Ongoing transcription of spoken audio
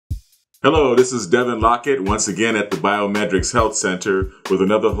Hello, this is Devin Lockett, once again at the BiomedRx Health Center with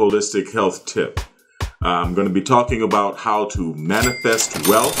another holistic health tip. I'm going to be talking about how to manifest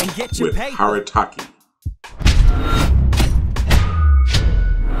wealth with HARITAKI.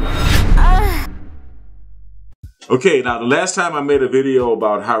 Okay, now the last time I made a video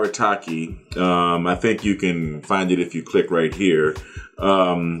about HARITAKI, I think you can find it if you click right here.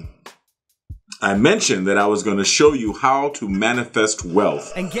 I mentioned that I was going to show you how to manifest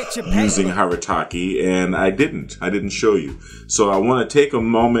wealth using HARITAKI, and I didn't show you. So I want to take a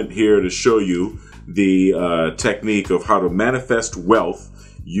moment here to show you the technique of how to manifest wealth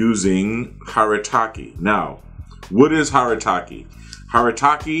using HARITAKI. Now, what is HARITAKI?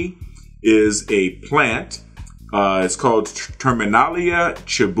 HARITAKI is a plant. It's called Terminalia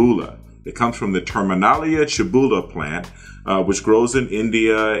chibula. It comes from the Terminalia chibula plant, which grows in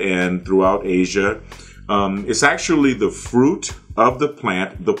India and throughout Asia. It's actually the fruit of the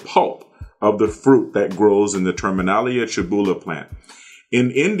plant, the pulp of the fruit that grows in the Terminalia chibula plant. In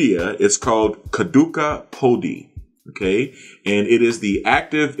India, it's called Kaduka podi, okay? And it is the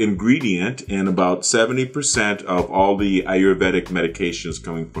active ingredient in about 70% of all the Ayurvedic medications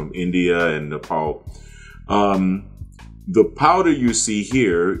coming from India and Nepal. The powder you see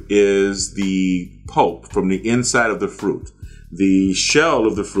here is the pulp from the inside of the fruit. The shell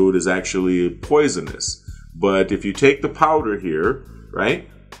of the fruit is actually poisonous. But if you take the powder here, right,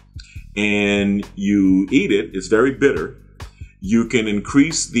 and you eat it, it's very bitter. You can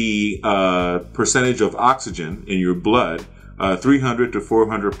increase the percentage of oxygen in your blood 300 to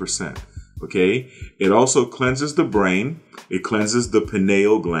 400%. Okay? It also cleanses the brain. It cleanses the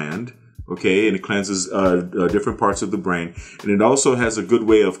pineal gland. Okay, and it cleanses different parts of the brain, and it also has a good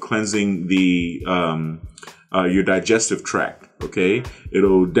way of cleansing the your digestive tract. Okay,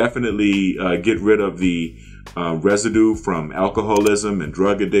 it'll definitely get rid of the residue from alcoholism and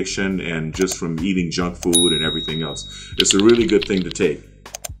drug addiction, and just from eating junk food and everything else. It's a really good thing to take.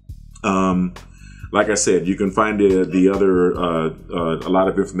 Like I said, you can find the other a lot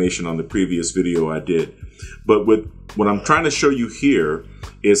of information on the previous video I did, but what I'm trying to show you here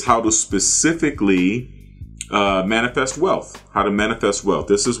is how to specifically manifest wealth. How to manifest wealth.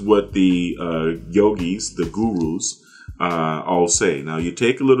 This is what the yogis, the gurus, all say. Now, you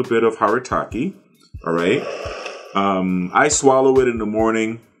take a little bit of HARITAKI, all right? I swallow it in the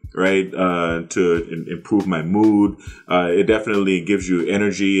morning, right, to improve my mood. It definitely gives you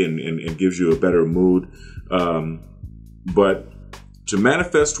energy and gives you a better mood. But to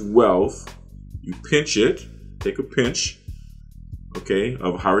manifest wealth, you pinch it, take a pinch, okay,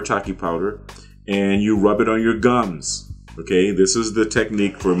 of HARITAKI powder, and you rub it on your gums. Okay, this is the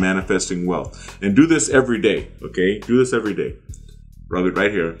technique for manifesting wealth. And do this every day, okay? Do this every day. Rub it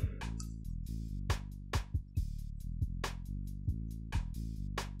right here.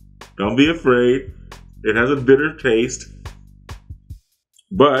 Don't be afraid. It has a bitter taste,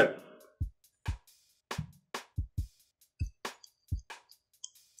 but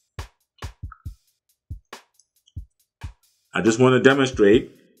I just want to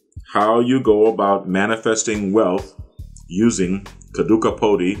demonstrate how you go about manifesting wealth using Kaduka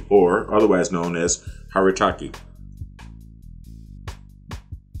podi, or otherwise known as HARITAKI.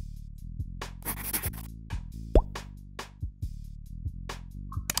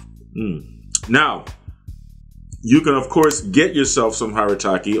 Now, you can of course get yourself some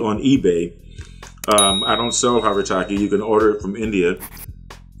HARITAKI on eBay. I don't sell HARITAKI. You can order it from India.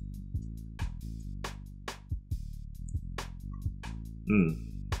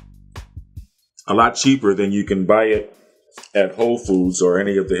 A lot cheaper than you can buy it at Whole Foods or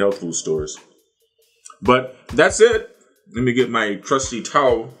any of the health food stores. But that's it. Let me get my trusty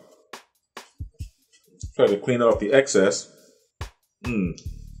towel. Try to clean off the excess. And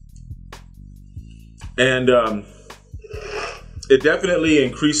it definitely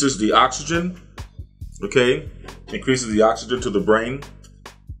increases the oxygen. Okay, increases the oxygen to the brain.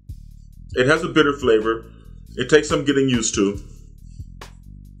 It has a bitter flavor. It takes some getting used to.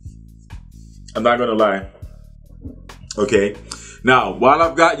 I'm not gonna lie. Okay, now while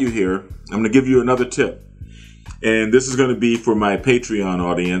I've got you here, I'm gonna give you another tip, and this is gonna be for my Patreon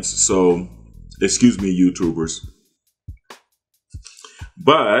audience, so excuse me, YouTubers.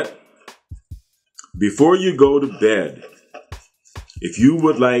 But before you go to bed, if you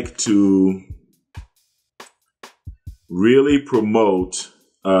would like to really promote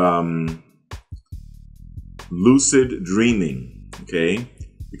lucid dreaming, okay?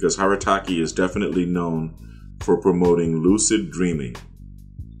 Because HARITAKI is definitely known for promoting lucid dreaming.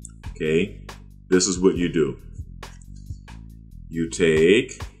 Okay, this is what you do. You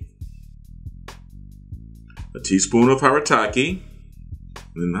take a teaspoon of HARITAKI,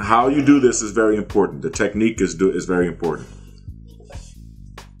 And how you do this is very important. The technique is very important.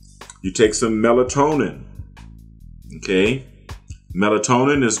 You take some melatonin. Okay?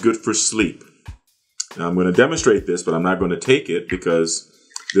 Melatonin is good for sleep. Now, I'm going to demonstrate this, but I'm not going to take it because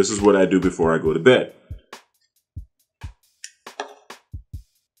this is what I do before I go to bed.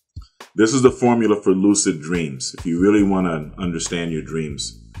 This is the formula for lucid dreams. If you really want to understand your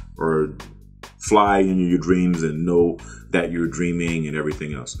dreams or fly in your dreams and know that you're dreaming and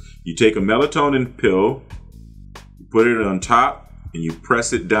everything else. You take a melatonin pill, you put it on top, and you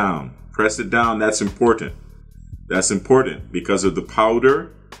press it down. Press it down. That's important. That's important because of the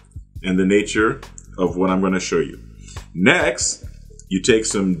powder and the nature of what I'm going to show you. Next, you take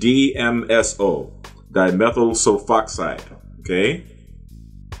some DMSO, dimethyl sulfoxide. Okay?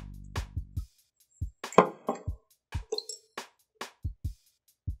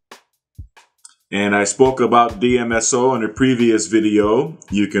 And I spoke about DMSO in a previous video.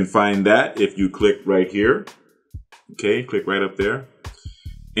 You can find that if you click right here. Okay, click right up there.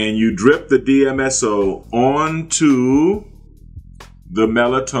 And you drip the DMSO onto the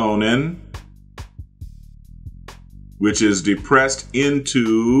melatonin, which is depressed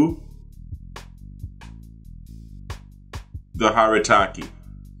into the HARITAKI.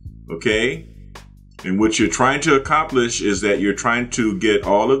 Okay? And what you're trying to accomplish is that you're trying to get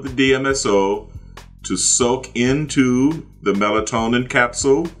all of the DMSO to soak into the melatonin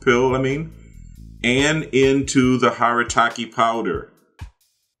capsule, pill, and into the HARITAKI powder.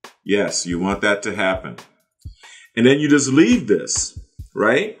 Yes, you want that to happen. And then you just leave this,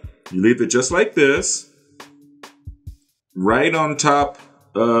 right? You leave it just like this, right on top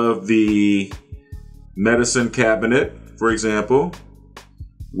of the medicine cabinet, for example,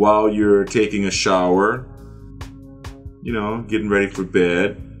 while you're taking a shower, getting ready for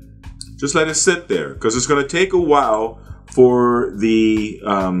bed. Just let it sit there because it's going to take a while for the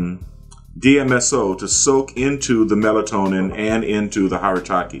DMSO to soak into the melatonin and into the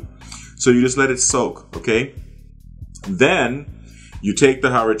HARITAKI. So you just let it soak, okay? Then you take the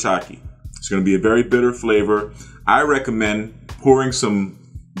HARITAKI. It's going to be a very bitter flavor. I recommend pouring some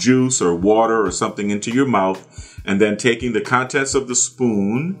juice or water or something into your mouth and then taking the contents of the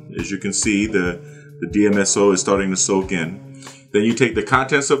spoon. As you can see, the DMSO is starting to soak in. Then you take the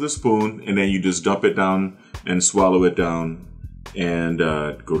contents of the spoon and then you just dump it down and swallow it down and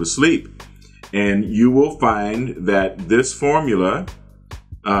go to sleep. And you will find that this formula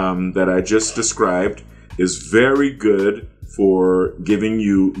that I just described is very good for giving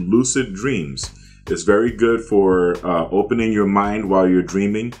you lucid dreams. It's very good for opening your mind while you're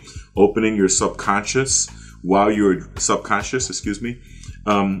dreaming, opening your subconscious while you're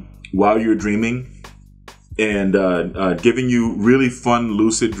while you're dreaming, and giving you really fun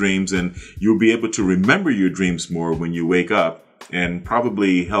lucid dreams, and you'll be able to remember your dreams more when you wake up and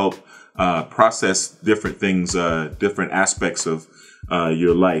probably help process different things, different aspects of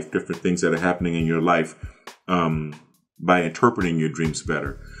your life, different things that are happening in your life by interpreting your dreams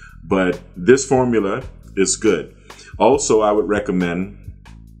better. But this formula is good. Also, I would recommend,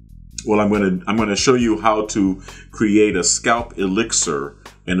 I'm going to show you how to create a scalp elixir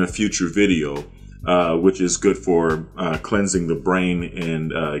in a future video. Which is good for cleansing the brain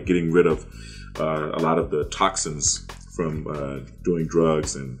and getting rid of a lot of the toxins from doing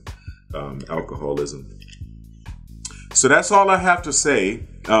drugs and alcoholism. So that's all I have to say.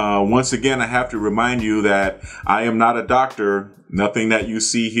 Once again, I have to remind you that I am not a doctor. Nothing that you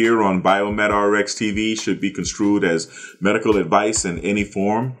see here on BiomedRx TV should be construed as medical advice in any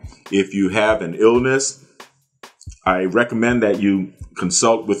form. If you have an illness, I recommend that you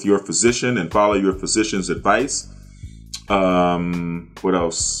consult with your physician and follow your physician's advice. What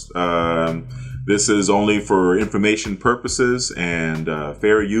else? This is only for information purposes and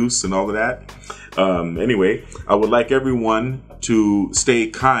fair use and all of that. Anyway, I would like everyone to stay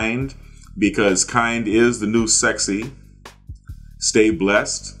kind because kind is the new sexy. Stay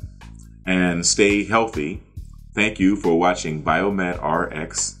blessed and stay healthy. Thank you for watching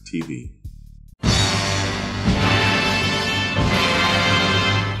BiomedRx TV.